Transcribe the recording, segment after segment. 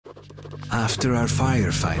After our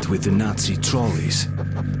firefight with the Nazi trolleys,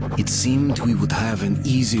 it seemed we would have an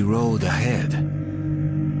easy road ahead.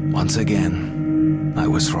 Once again, I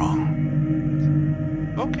was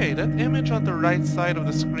wrong. Okay, that image on the right side of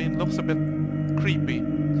the screen looks a bit creepy.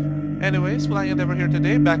 Anyways, Flying Endeavor here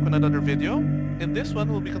today, back with another video. In this one,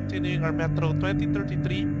 we'll be continuing our Metro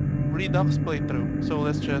 2033 Redux playthrough. So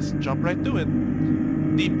let's just jump right to it.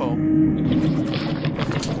 Depot.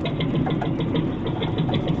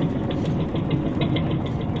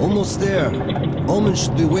 Almost there. Omen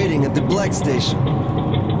should be waiting at the Black Station.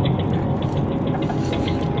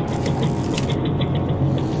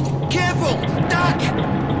 Careful! Duck!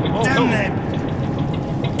 Oh, Damn no.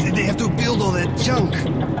 them! Did they have to build all that junk?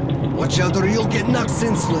 Watch out or you'll get knocked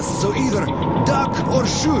senseless, so either duck or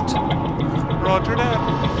shoot. Roger that.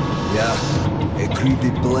 Yeah, a creepy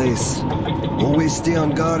place. Always stay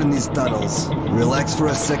on guard in these tunnels. Relax for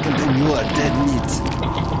a second and you are dead meat.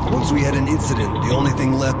 Once we had an incident, the only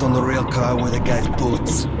thing left on the rail car were the guy's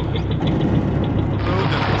boots.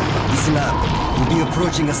 Listen up. We'll be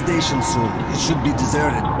approaching a station soon. It should be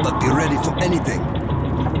deserted, but be ready for anything.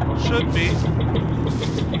 Should be.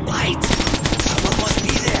 Light! Someone must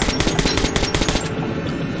be there.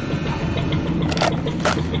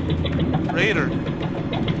 Raider.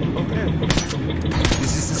 Okay.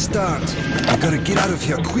 This is the start. We gotta get out of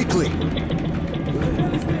here quickly.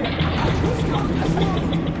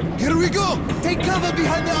 Here we go! Take cover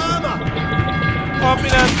behind the armor! Copy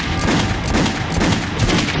that.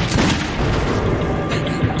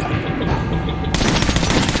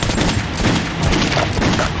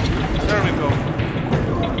 There we go.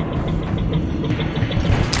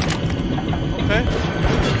 Okay.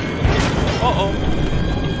 Uh-oh.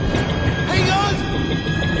 Hang on!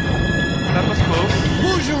 That was close.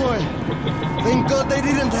 Bourgeois! Thank God they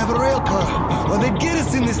didn't have a rail car, or they'd get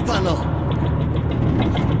us in this tunnel.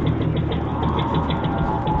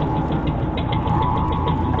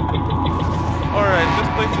 Alright, this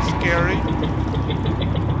place is scary.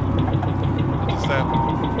 What is that?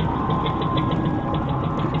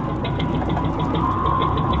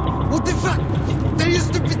 What the fuck? They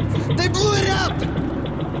used to be... They blew it up!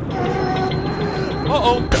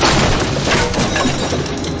 Uh-oh!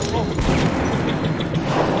 Oh.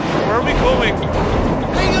 Where are we going?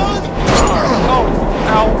 Hang on! Oh!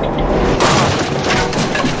 Ow!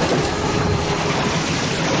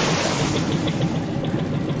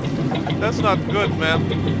 That's not good, man.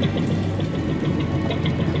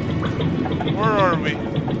 Where are we?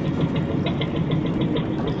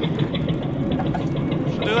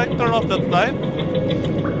 Should I like turn off that light?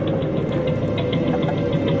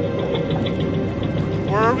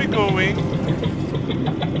 Where are we going?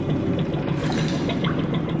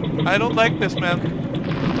 I don't like this, man.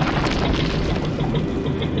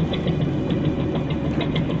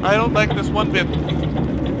 I don't like this one bit.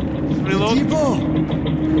 Reload. Depot!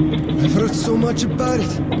 I've heard so much about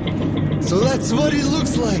it. So that's what it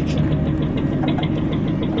looks like.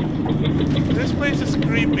 This place is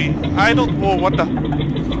creepy. I don't... Whoa, what the...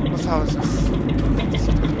 What house is this?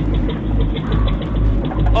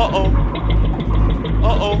 Uh-oh.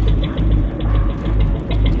 Uh-oh.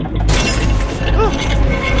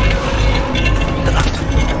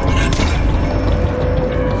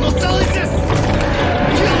 Nosalises!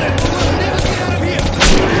 Kill him! We'll never get out of here!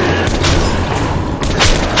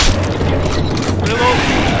 Reload.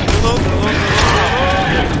 Reload, reload,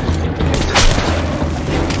 reload.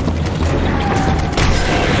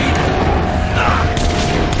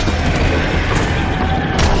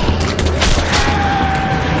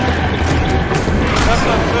 That's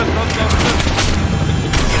not good, that's not good.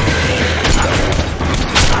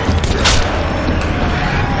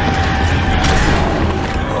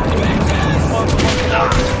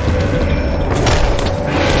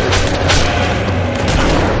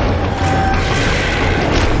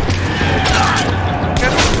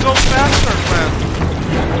 Go faster, man.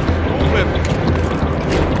 Move it.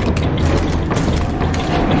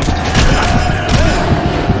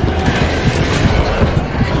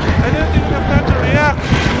 I didn't even have time to react.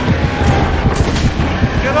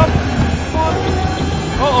 Get up. Come on.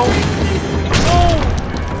 Uh-oh. No.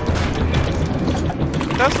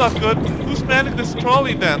 That's not good. Who's manning this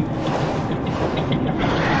trolley then?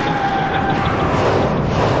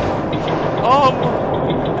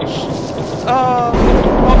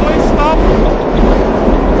 How do I stop?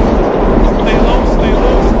 Stay low, stay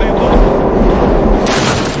low, stay low.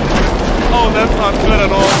 Oh, that's not good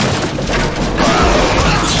at all.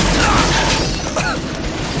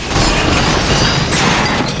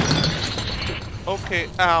 Okay,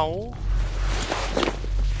 ow.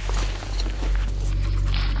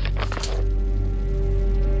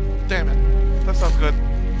 Damn it. that sounds good.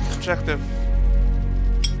 Objective.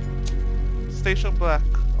 Station Black.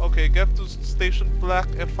 Okay, get to Station Black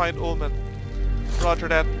and find Ullman. Roger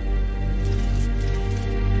that.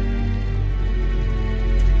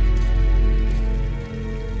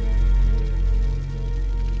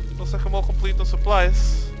 Looks like I'm all complete on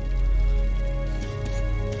supplies.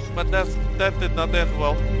 But that did not end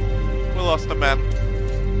well. We lost a man.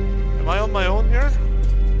 Am I on my own here?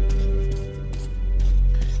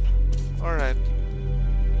 Alright.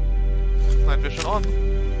 Night vision on.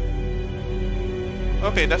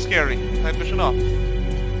 Okay, that's scary. Night vision off.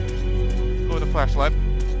 Go with the flashlight.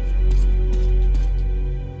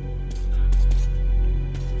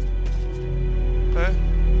 Okay.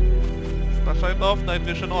 Flashlight off, night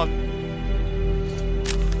vision on.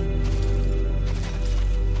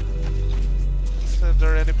 Is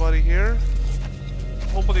there anybody here?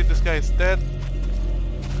 Hopefully this guy is dead.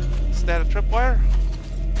 Is that a tripwire?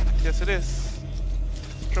 Yes it is.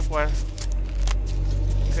 Tripwire.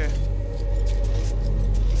 Okay.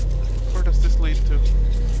 Where does this lead to?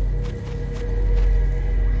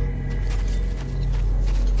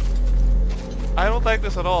 I don't like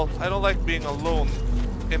this at all. I don't like being alone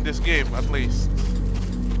in this game, at least.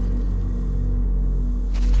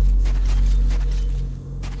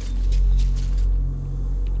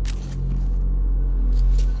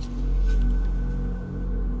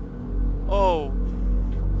 Oh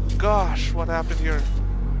gosh, what happened here?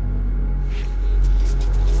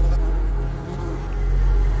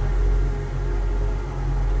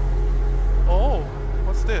 Oh,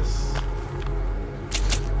 what's this?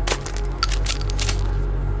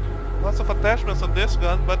 Lots of attachments on this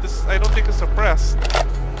gun, but this I don't think it's suppressed.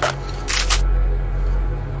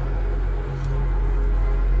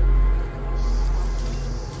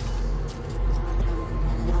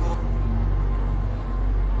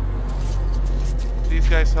 These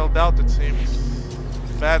guys held out, it seems.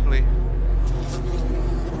 Badly.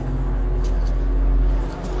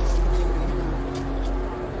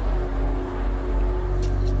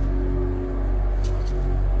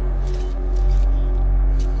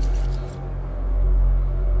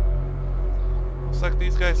 Looks like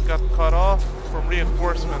these guys got cut off from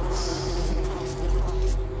reinforcements.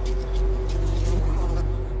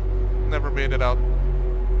 Never made it out.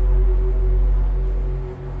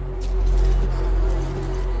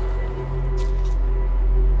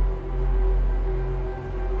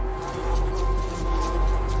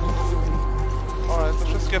 Alright,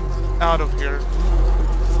 let's just get out of here.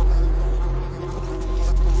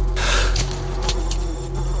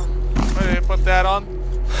 Okay, put that on.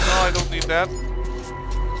 No, I don't need that.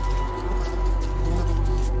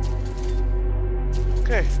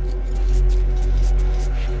 Okay.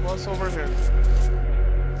 What's over here?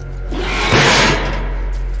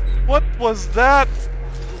 What was that?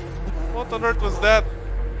 What on earth was that?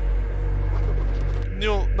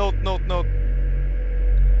 New note.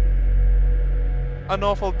 An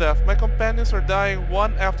awful death. My companions are dying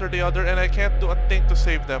one after the other and I can't do a thing to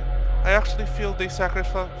save them. I actually feel they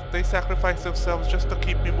sacrifice themselves just to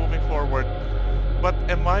keep me moving forward. But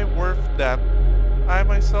am I worth that? I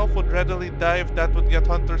myself would readily die if that would get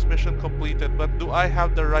Hunter's mission completed, but do I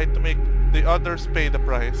have the right to make the others pay the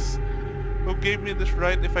price? Who gave me this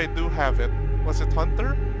right if I do have it? Was it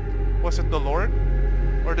Hunter? Was it the Lord?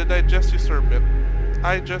 Or did I just usurp it?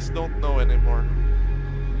 I just don't know anymore.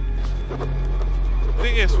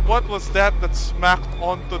 Thing is, what was that smacked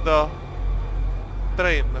onto the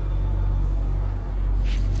train?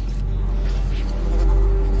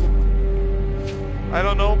 I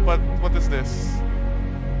don't know, but what is this?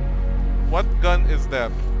 What gun is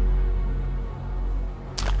that?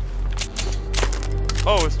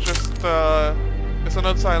 Oh, it's just, it's an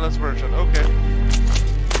unsilenced version, okay.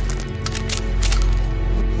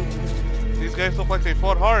 These guys look like they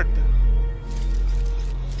fought hard.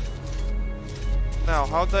 Now,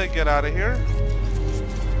 how did I get out of here?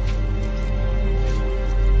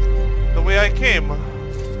 The way I came.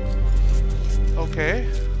 Okay.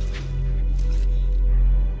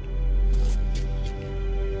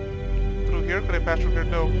 Through here? Can I pass through here?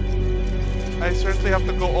 No. I certainly have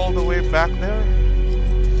to go all the way back there.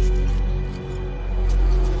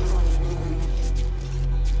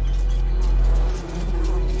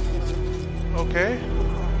 Okay.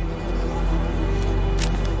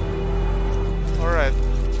 Alright.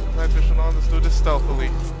 Night vision on, let's do this stealthily.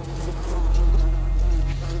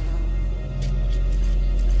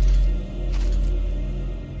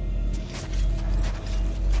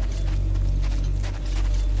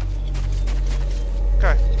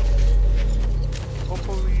 Okay.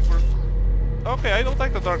 Hopefully we're... Okay, I don't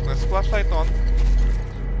like the darkness. Flashlight on.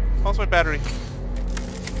 How's my battery?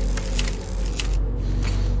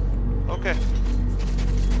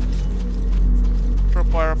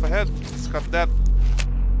 cut that.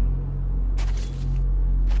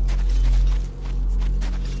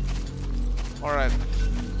 Alright.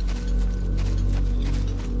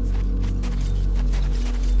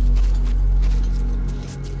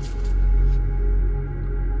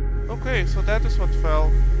 Okay, so that is what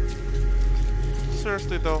fell.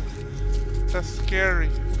 Seriously though, that's scary.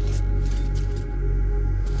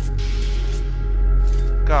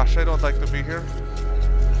 Gosh, I don't like to be here.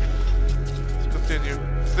 Let's continue.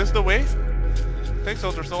 Is this the way? I think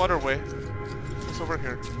so, there's no other way. It's over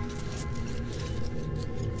here.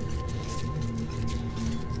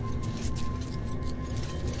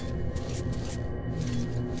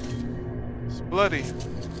 It's bloody.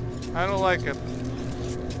 I don't like it.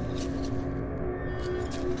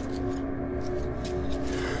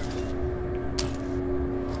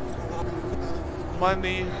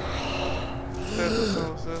 Money.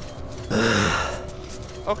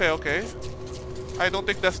 Okay, okay. I don't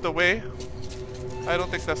think that's the way. I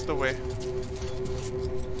don't think that's the way.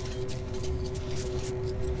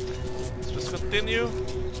 Let's just continue.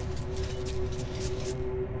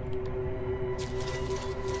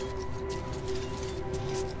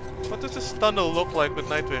 What does this tunnel look like with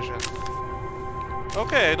night vision?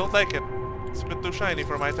 Okay, I don't like it. It's a bit too shiny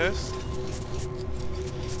for my taste.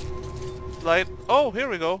 Light. Oh, here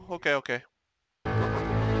we go. Okay, okay.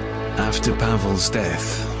 After Pavel's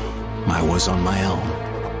death, I was on my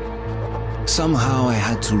own. Somehow I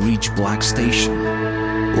had to reach Black Station.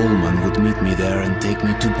 Ullman would meet me there and take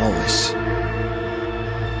me to Polis.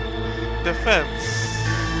 Defense.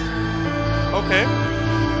 Okay.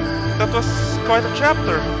 That was quite a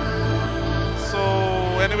chapter. So,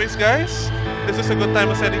 anyways guys, this is a good time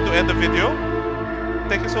as any to end the video.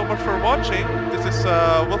 Thank you so much for watching. This is,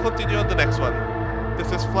 we'll continue on the next one.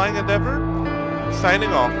 This is Flying Endeavor, signing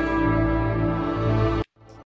off.